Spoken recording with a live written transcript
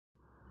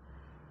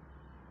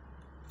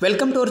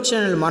Welcome to our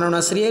channel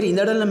மாணவனாசிரியர். இந்த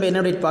இடத்துல நம்ம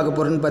என்ன அப்டேட் பார்க்க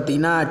போகிறோம்னு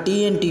பார்த்தீங்கன்னா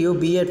TNTEU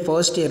B.Ed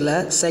ஃபர்ஸ்ட் இயரில்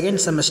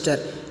செகண்ட்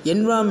செமஸ்டர்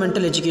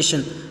என்விரான்மெண்டல்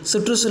எஜுகேஷன்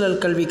சுற்றுச்சூழல்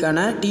கல்விக்கான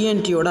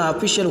TNTEUட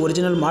official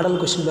original model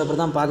question paper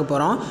தான் பார்க்க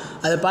போகிறோம்.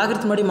 அதை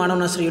பார்க்குறதுக்கு முன்னாடி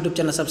மாணவனாசிரியர் யூடியூப்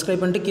சேனல்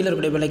சப்ஸ்கிரைப் பண்ணிட்டு கீழே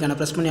இருக்கிற பெல்லைக்கான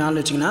ப்ரெஸ் பண்ணி ஆன்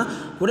வச்சிங்கன்னா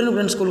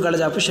உடனுக்குடன் ஸ்கூல்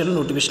காலேஜ் அஃபிஷியல்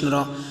நோட்டிஃபிகேஷன்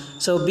வரும்.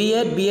 So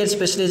B.Ed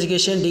special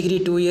education degree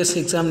 2 years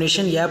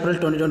examination April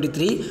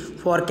 2023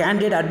 for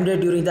candidate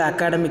admitted during the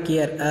academic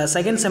year.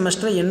 Second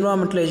semester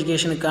environmental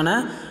எஜுகேஷனுக்கான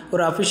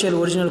ஒரு official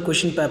original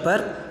question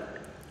paper.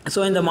 So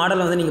இந்த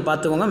மாடல் வந்து நீங்கள்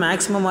பார்த்துக்கோங்க.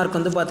 மேக்ஸிமம் மார்க்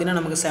வந்து பார்த்தீங்கன்னா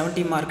நமக்கு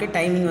 70 மார்க்கு.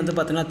 டைமிங் வந்து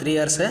பார்த்தீங்கன்னா 3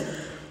 hours.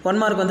 1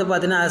 மார்க் வந்து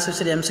பார்த்தீங்கன்னா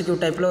ஆஸ் MCQ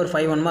டைப்பில் ஒரு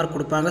 5 1 மார்க்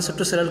கொடுப்பாங்க.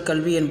 சுற்றுச்சூழல்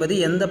கல்வி என்பது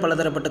எந்த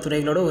பலதரப்பட்ட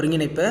துறைகளோட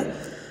ஒருங்கிணைப்பு.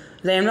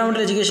 இந்த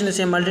environmental education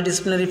is multi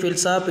disciplinary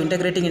fields of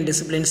integrating in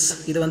disciplines.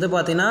 இது வந்து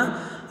பார்த்தீங்கன்னா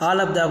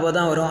ஆல் ஆஃப் த அபோவ்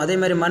தான் வரும்.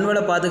 அதேமாதிரி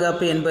மண்வள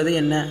பாதுகாப்பு என்பது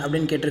என்ன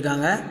அப்படின்னு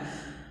கேட்டிருக்காங்க.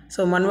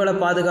 ஸோ மண்வள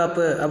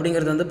பாதுகாப்பு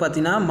அப்படிங்கிறது வந்து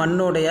பார்த்திங்கன்னா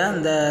மண்ணோடைய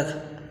இந்த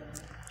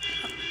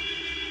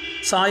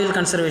soil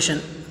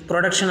conservation,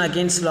 production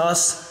against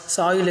loss,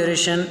 soil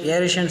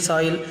aeration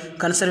soil,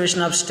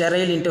 conservation of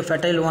sterile into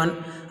fertile one.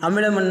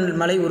 அமில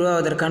மழை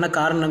உருவாவதற்கான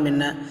காரணம்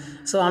என்ன?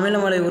 ஸோ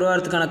அமிலமலை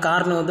உருவாகிறதுக்கான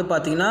காரணம் வந்து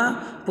பார்த்திங்கன்னா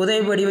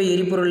புதைவடிவ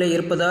எரிபொருளில்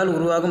இருப்பதால்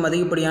உருவாகும்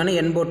அதிகப்படியான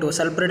NO2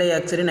 sulphur di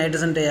oxide,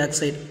 nitrogen di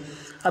oxide.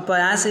 அப்போ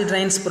acid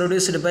Reigns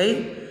produced by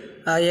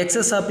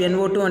excess of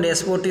NO2 and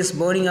SO2 is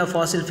burning of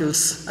Fazil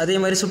fuels. அதே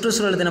மாதிரி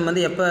சுற்றுச்சூழல் தினம்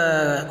வந்து எப்போ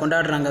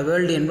கொண்டாடுறாங்க?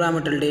 வேர்ல்டு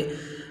என்விரான்மெண்டல் டே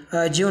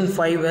June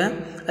 5.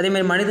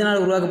 அதேமாதிரி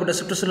மனிதனால் உருவாக்கப்பட்ட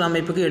சுற்றுச்சூழல்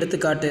அமைப்புக்கு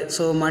எடுத்துக்காட்டு.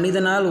 ஸோ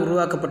மனிதனால்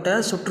உருவாக்கப்பட்ட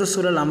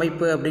சுற்றுச்சூழல்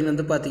அமைப்பு அப்படின்னு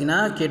வந்து பார்த்திங்கன்னா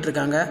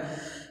கேட்டிருக்காங்க.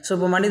 ஸோ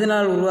இப்போ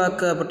மனிதனால்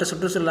உருவாக்கப்பட்ட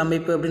சுற்றுச்சூழல்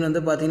அமைப்பு அப்படின்னு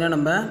வந்து பார்த்திங்கன்னா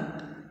நம்ம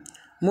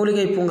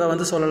மூலிகை பூங்கா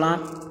வந்து சொல்லலாம்.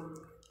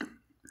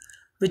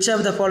 Which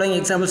of the following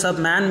examples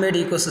of man-made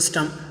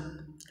ecosystem?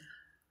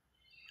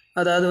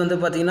 அதாவது வந்து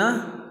பார்த்திங்கன்னா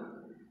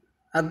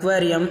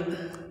அக்வாரியம்.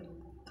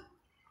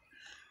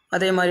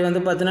 அதே மாதிரி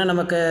வந்து பார்த்திங்கன்னா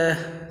நமக்கு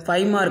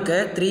 5 mark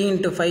 3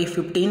 × 5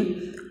 15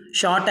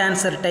 short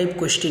answer type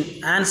question.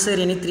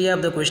 Answer any 3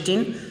 of the question.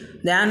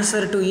 The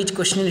answer to each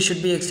question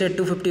should be exceed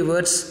 250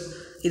 words.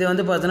 இது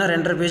வந்து பார்த்தீங்கன்னா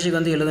 2.5 பேஜுக்கு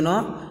வந்து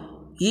எழுதணும்.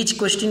 Each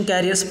question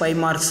careers 5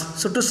 marks.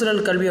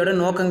 சுற்றுச்சூழல் கல்வியோட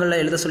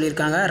நோக்கங்களில் எழுத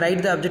சொல்லியிருக்காங்க.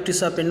 Right the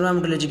objectives of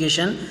environmental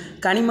education.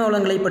 கனிம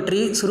வளங்களை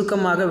பற்றி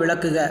சுருக்கமாக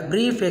விளக்குக.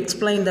 Brief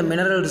explain the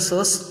mineral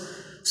resource.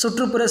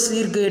 சுற்றுப்புற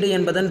சீர்கேடு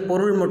என்பதன்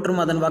பொருள்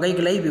மற்றும் அதன்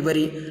வகைகளை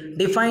விவரி.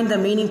 Define the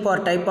meaning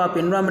for type of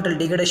environmental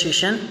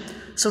degradation.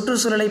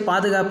 சுற்றுச்சூழலை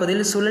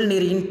பாதுகாப்பதில் சுழல்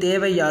நெறியின்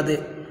தேவை யாது?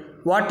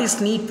 What is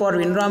need for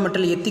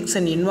environmental ethics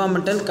and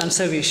environmental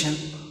conservation.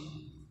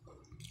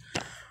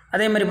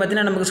 அதே மாதிரி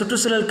பார்த்திங்கன்னா நமக்கு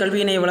சுற்றுச்சூழல்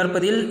கல்வியினை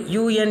வளர்ப்பதில்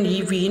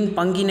UNEPயின்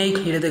பங்கினை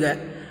எழுதுக.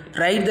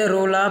 Right the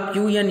role of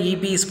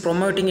UNEP is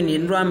promoting in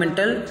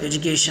environmental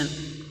education.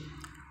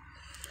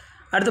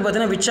 அடுத்து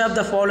பார்த்தீங்கன்னா which of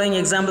the following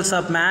examples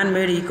of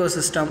man-made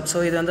ecosystem. So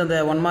இது வந்து அந்த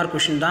 1 mark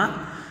கொஷின் தான்.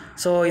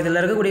 ஸோ இதில்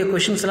இருக்கக்கூடிய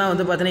கொஷின்ஸ்லாம்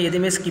வந்து பார்த்தீங்கன்னா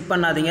எதுவுமே ஸ்கிப்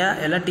பண்ணாதீங்க.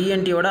 எல்லாம்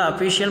TNTEUட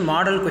official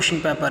model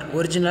question paper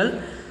original.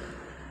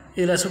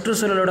 இதில்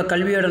சுற்றுச்சூழலோட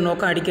கல்வியோட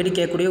நோக்கம் அடிக்கடி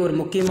கேட்கக்கூடிய ஒரு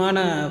முக்கியமான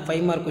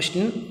 5 mark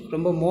கொஸ்டின்.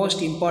 ரொம்ப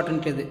மோஸ்ட்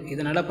இம்பார்ட்டண்ட் இது.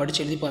 இதை நல்லா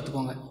படித்து எழுதி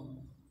பார்த்துக்கோங்க.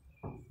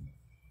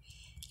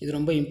 இது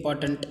ரொம்ப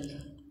இம்பார்ட்டண்ட்.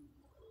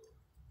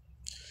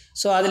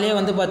 ஸோ அதிலே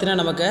வந்து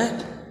பார்த்தீங்கன்னா நமக்கு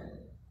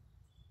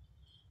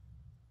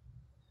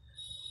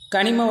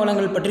கனிம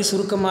வளங்கள் பற்றி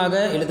சுருக்கமாக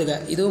எழுதுக.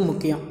 இதுவும்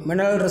முக்கியம்.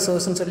 மினரல்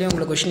ரிசோர்ஸ்னு சொல்லி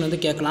உங்களுக்கு கொஷின் வந்து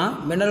கேட்கலாம்.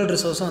 மினரல்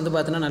ரிசோர்ஸும் வந்து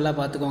பார்த்தீங்கன்னா நல்லா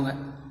பார்த்துக்கோங்க.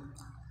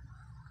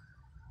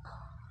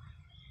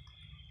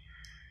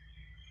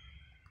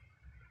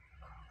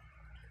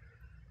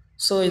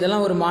 ஸோ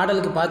இதெல்லாம் ஒரு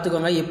மாடலுக்கு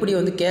பார்த்துக்கோங்க. எப்படி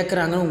வந்து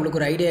கேட்குறாங்கன்னு உங்களுக்கு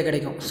ஒரு ஐடியா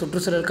கிடைக்கும்.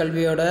 சுற்றுச்சூழல்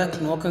கல்வியோட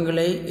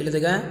நோக்கங்களை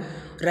எழுதுக.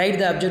 Right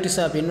the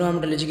objectives of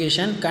environmental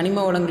education.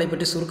 கனிம வளங்களை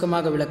பற்றி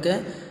சுருக்கமாக விளக்க.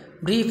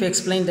 Brief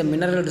explain the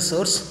mineral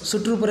resource.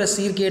 சுற்றுப்புற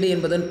சீர்கேடு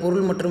என்பதன்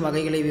பொருள் மற்றும்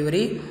வகைகளை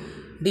விவரி.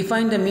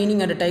 Define the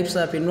meaning and types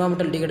of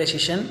environmental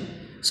degradation.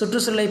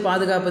 சுற்றுச்சூழலை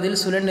பாதுகாப்பதில்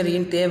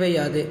சுழல்நெறியின் தேவை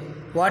யாது?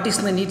 What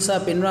is the needs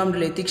of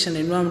environmental ethics and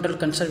environmental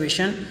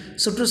conservation.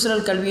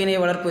 சுற்றுச்சூழல் கல்வியினை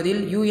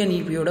வளர்ப்பதில்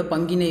UNEPயோட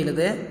பங்கினை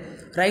எழுது.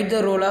 Right the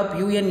role of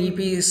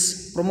UNEP is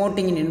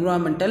promoting in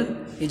environmental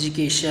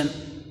education.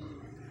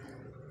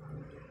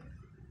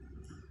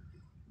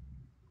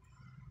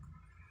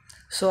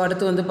 So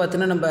அடுத்து வந்து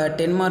பார்த்தீங்கன்னா நம்ம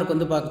 10 mark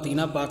வந்து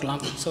பார்க்கலாம்.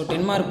 ஸோ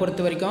 10 mark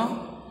பொறுத்த வரைக்கும்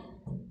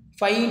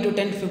 5 ×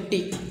 10 50.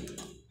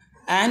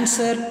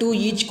 Answer to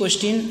each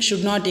question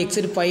should not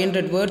exit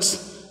 500 words.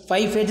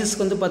 5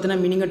 pagesக்கு வந்து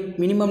பார்த்தீங்கன்னா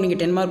மினிமம்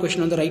நீங்கள் 10 mark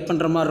கொஸ்டின் வந்து ரைட்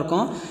பண்ணுற மாதிரி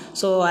இருக்கும்.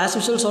 ஸோ ஆஸ்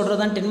யூஷுவல் சொல்கிறது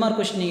தான் 10 mark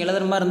கொஸ்டின் நீங்கள்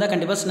எழுதுற மாதிரி இருந்தால்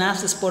கண்டிப்பாக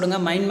ஸ்னாப்ஸஸ் போடுங்க,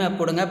 மைண்ட் மேப்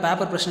போடுங்க.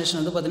 பேப்பர் ப்ரெசன்டேஷன்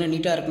வந்து பார்த்தீங்கன்னா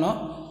நீட்டாக இருக்கணும்.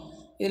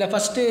 இதில்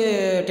ஃபஸ்ட்டு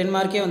 10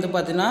 markே வந்து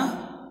பார்த்தீங்கன்னா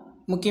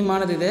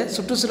முக்கியமானது இது.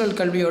 சுற்றுச்சூழல்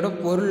கல்வியோட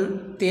பொருள்,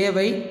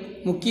 தேவை,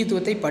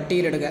 முக்கியத்துவத்தை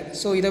பட்டியலிடுக.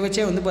 ஸோ இதை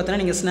வச்சே வந்து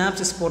பார்த்தீங்கன்னா நீங்கள்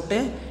ஸ்னாப்ஸஸ் போட்டு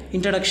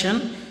introduction,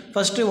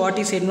 first what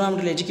is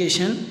environmental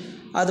education,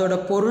 அதோட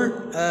பொருள்,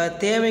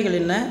 தேவைகள்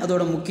என்ன,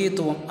 அதோட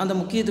முக்கியத்துவம், அந்த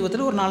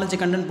முக்கியத்துவத்தில் ஒரு 4-5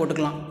 கண்டென்ட்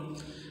போட்டுக்கலாம்.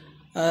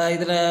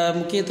 இதில்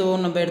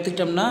முக்கியத்துவம் நம்ம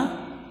எடுத்துக்கிட்டோம்னா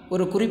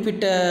ஒரு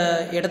குறிப்பிட்ட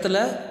இடத்துல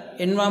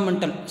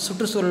என்விரான்மெண்டல்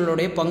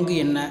சுற்றுச்சூழலுடைய பங்கு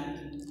என்ன.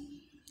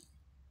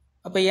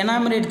 அப்போ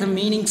எனாமரேட் த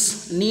meanings,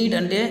 NEET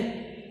and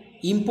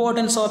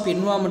importance of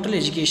environmental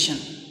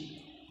education.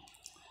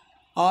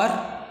 R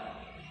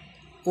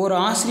ஒரு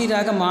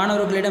ஆசிரியராக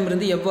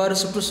மாணவர்களிடமிருந்து எவ்வாறு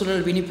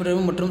சுற்றுச்சூழல்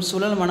விழிப்புணர்வு மற்றும்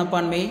சூழல்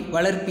மனப்பான்மையை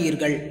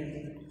வளர்ப்பீர்கள்?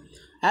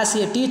 As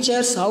a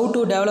teachers, how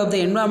to develop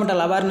the environmental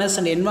awareness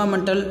and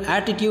environmental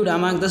attitude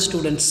among the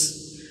students?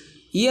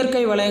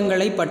 இயற்கை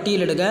வளங்களை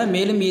பட்டியலிடுக.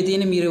 மேலும்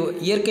ஏதேனும்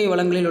இயற்கை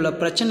வளங்களில் உள்ள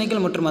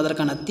பிரச்சனைகள் மற்றும்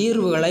அதற்கான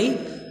தீர்வுகளை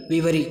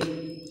விவரி.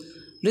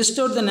 List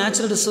out the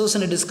natural resource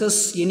and discuss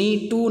any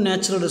two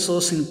natural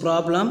resource in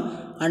problem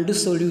and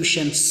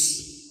solutions.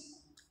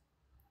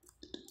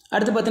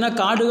 அடுத்து பார்த்தீங்கன்னா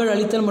காடுகள்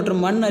அழித்தல் மற்றும்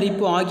மண்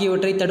அரிப்பு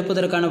ஆகியவற்றை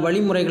தடுப்பதற்கான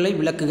வழிமுறைகளை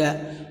விளக்குக.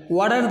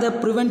 What are the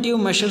preventive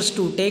measures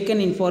to taken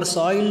in for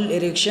soil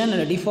erosion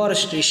and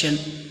deforestation?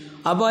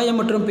 அபாயம்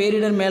மற்றும்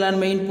பேரிடர்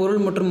மேலாண்மையின்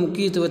பொருள் மற்றும்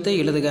முக்கியத்துவத்தை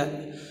எழுதுக.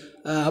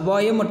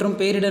 அபாயம் மற்றும்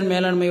பேரிடர்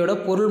மேலாண்மையோட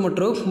பொருள்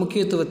மற்றும்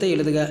முக்கியத்துவத்தை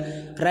எழுதுக.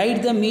 Write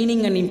the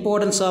meaning and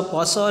importance of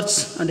hazards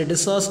and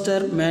disaster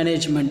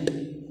management.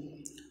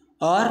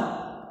 Or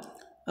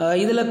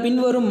இதில்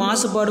பின்வரும்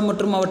மாசுபாடு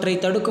மற்றும் அவற்றை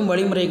தடுக்கும்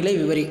வழிமுறைகளை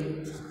விவரி.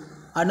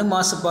 அணு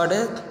மாசுபாடு,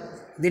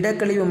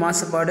 திடக்கழிவு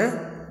மாசுபாடு,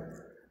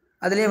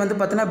 அதிலே வந்து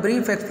பார்த்தீங்கன்னா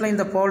brief explain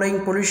the following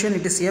pollution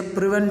it is a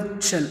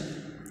prevention.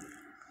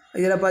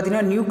 இதில்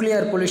பார்த்தீங்கன்னா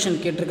நியூக்ளியர் பொல்யூஷன்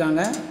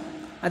கேட்டிருக்காங்க.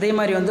 அதே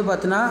மாதிரி வந்து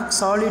பார்த்தீங்கன்னா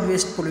solid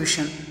waste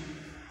pollution.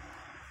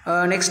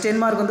 Next 10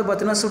 mark வந்து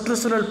பார்த்தீங்கன்னா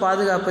சுற்றுச்சூழல்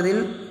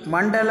பாதுகாப்பதில்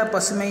மண்டல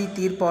பசுமை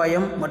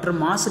தீர்ப்பாயம்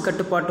மற்றும் மாசு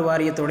கட்டுப்பாட்டு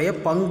வாரியத்துடைய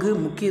பங்கு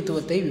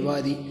முக்கியத்துவத்தை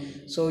விவாதி.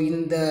 ஸோ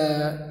இந்த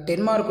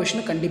 10 மார்க்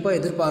கொஷினை கண்டிப்பாக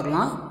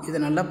எதிர்பார்க்கலாம். இதை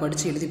நல்லா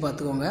படித்து எழுதி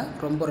பார்த்துக்கோங்க,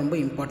 ரொம்ப ரொம்ப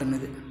இம்பார்ட்டன்ட்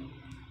இது.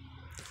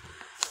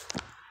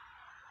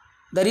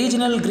 The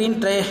regional green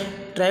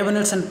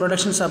tribunals and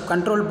protections of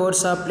control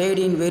boards are played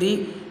in very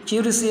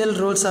crucial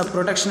roles of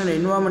protection and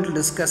environmental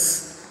discuss.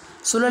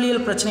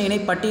 சூழலியல் பிரச்சனையினை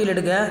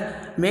பட்டியலிடுக.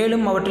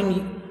 மேலும் அவற்றின்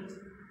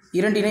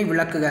இரண்டினை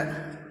விளக்குக.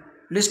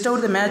 List out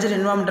the major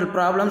environmental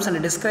problems and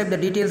describe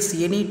the details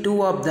any two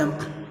of them.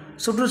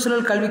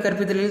 சுற்றுச்சூழல் கல்வி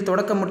கற்பித்தலில்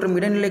தொடக்க மற்றும்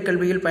இடைநிலை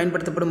கல்வியில்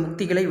பயன்படுத்தப்படும்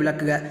உத்திகளை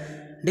விளக்குக.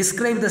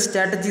 Describe the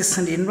strategies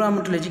and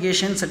environmental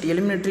education at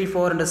elementary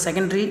for and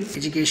secondary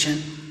education.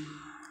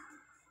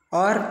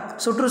 R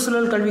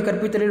சுற்றுச்சூழல் கல்வி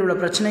கற்பித்தலில் உள்ள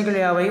பிரச்சனைகள்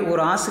யாவை?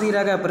 ஒரு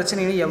ஆசிரியராக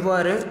அப்பிரச்சனையை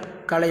எவ்வாறு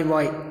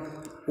களைவாய்?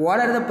 What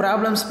are the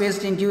problems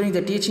faced in during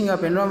the teaching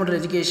of environmental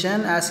education?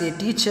 As a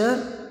teacher,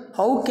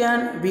 how can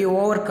we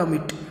overcome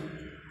it?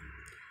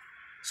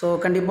 So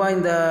கண்டிப்பாக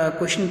இந்த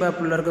கொஷின்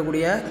பேப்பரில்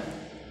இருக்கக்கூடிய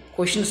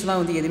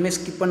கொஷின்ஸ்லாம் வந்து எதுவுமே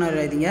ஸ்கிப்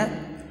பண்ணாதீங்க.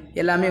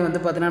 எல்லாமே வந்து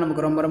பார்த்தீங்கன்னா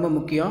நமக்கு ரொம்ப ரொம்ப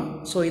முக்கியம்.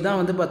 ஸோ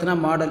இதான் வந்து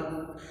பார்த்தீங்கன்னா மாடல்.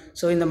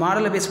 ஸோ இந்த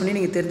மாடலை பேஸ் பண்ணி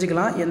நீங்கள்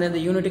தெரிஞ்சுக்கலாம் எந்தெந்த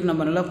யூனிட்டுக்கு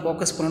நம்ம நல்லா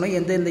ஃபோக்கஸ் பண்ணணும்,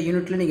 எந்தெந்த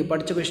யூனிட்டில் நீங்கள்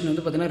படித்த கொஷின்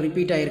வந்து பார்த்தீங்கன்னா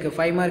ரிப்பீட் ஆகிருக்கு,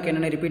 5 மார்க்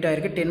என்னென்ன ரிப்பீட்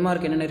ஆகிருக்கு, 10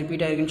 மார்க் என்னென்ன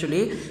ரிப்பீட் ஆகிருக்குன்னு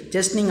சொல்லி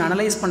ஜஸ்ட் நீங்கள்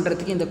அனலைஸ்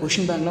பண்ணுறதுக்கு இந்த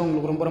கொஷின் பேங்க்லாம்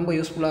உங்களுக்கு ரொம்ப ரொம்ப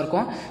யூஸ்ஃபுல்லாக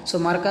இருக்கும்.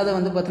 ஸோ மறக்காத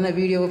வந்து பார்த்தீங்கன்னா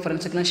வீடியோவை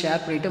ஃப்ரெண்ட்ஸுக்கெலாம்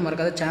ஷேர் பண்ணிவிட்டு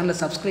மறக்காத சேனலை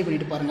சப்ஸ்கிரைப்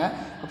பண்ணிட்டு பாருங்கள்.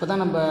 அப்போ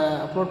தான் நம்ம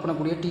அப்லோட்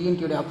பண்ணக்கூடிய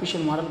டிஎன்டியோட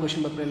அஃபிஷியல் மாடல்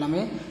கொஷின் பேப்பர்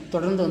எல்லாமே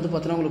தொடர்ந்து வந்து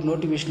பார்த்தீங்கன்னா உங்களுக்கு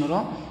நோட்டிஃபிகேஷன்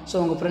வரும். ஸோ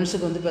உங்கள்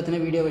ஃப்ரெண்ட்ஸுக்கு வந்து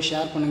பார்த்தீங்கன்னா வீடியோவை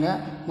ஷேர் பண்ணுங்கள்.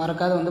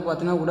 மறக்காத வந்து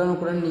பார்த்தீங்கன்னா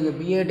உடனுக்குடன் நீங்கள்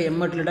B.Ed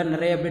M.Ed ரிலேட்டட்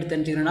நிறைய அப்டேட்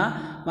தெரிஞ்சுக்கணுன்னா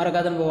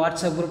மறக்காத நம்ம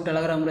வாட்ஸ்அப் குரூப்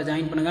டெலகிராமில்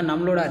ஜாயின் பண்ணுங்கள்.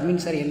 நம்மளோட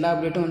அட்மின் சார் எல்லா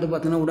அப்டேட்டும் வந்து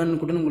பார்த்தீங்கன்னா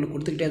உடனுக்குடன் உங்களுக்கு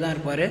கொடுத்துக்கிட்டே தான்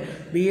இருப்பார்.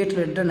 B.Ed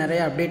ரிலேட்டட்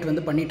நிறைய அப்டேட்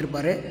வந்து பண்ணிகிட்டு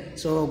இருப்பார்.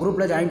 ஸோ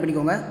குரூப்பில் ஜாயின்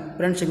பண்ணிக்கோங்க,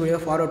 ஃப்ரெண்ட்ஸுக்கு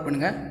வீடியோ ஃபார்வர்ட்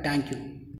பண்ணுங்கள். தேங்க்யூ.